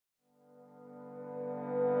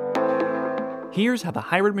Here's how the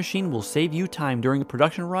hybrid machine will save you time during a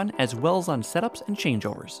production run as well as on setups and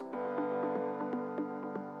changeovers.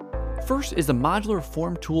 First is the modular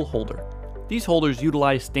form tool holder. These holders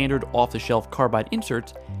utilize standard off-the-shelf carbide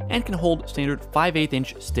inserts and can hold standard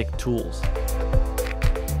 5/8" stick tools.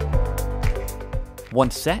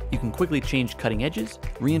 Once set, you can quickly change cutting edges,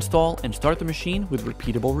 reinstall, and start the machine with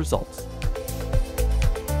repeatable results.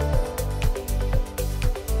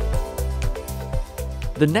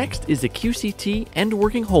 The next is the QCT end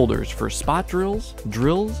working holders for spot drills,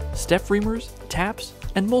 step reamers, taps,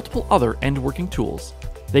 and multiple other end working tools.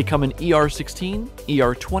 They come in ER16,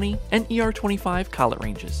 ER20, and ER25 collet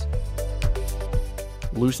ranges.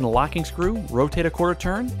 Loosen a locking screw, rotate a quarter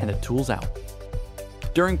turn, and the tool's out.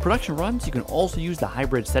 During production runs, you can also use the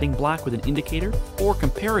hybrid setting block with an indicator or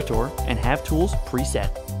comparator and have tools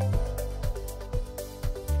preset.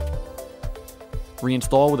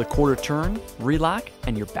 Reinstall with a quarter turn, relock,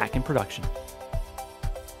 and you're back in production.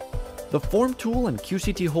 The form tool and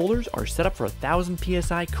QCT holders are set up for 1000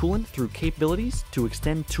 psi coolant through capabilities to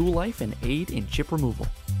extend tool life and aid in chip removal.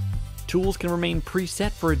 Tools can remain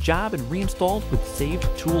preset for a job and reinstalled with saved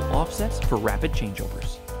tool offsets for rapid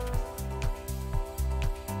changeovers.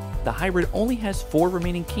 The hybrid only has 4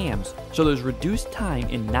 remaining cams, so there's reduced time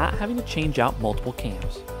in not having to change out multiple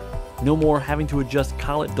cams. No more having to adjust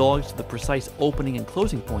collet dogs to the precise opening and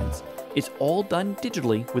closing points. It's all done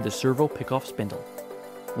digitally with the servo pickoff spindle.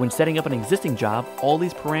 When setting up an existing job, all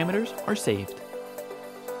these parameters are saved.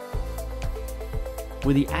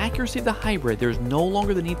 With the accuracy of the hybrid, there's no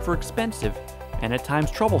longer the need for expensive, and at times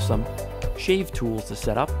troublesome, shave tools to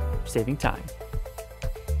set up, saving time.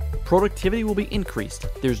 Productivity will be increased.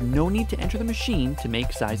 There's no need to enter the machine to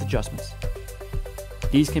make size adjustments.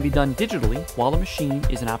 These can be done digitally while the machine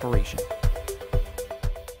is in operation.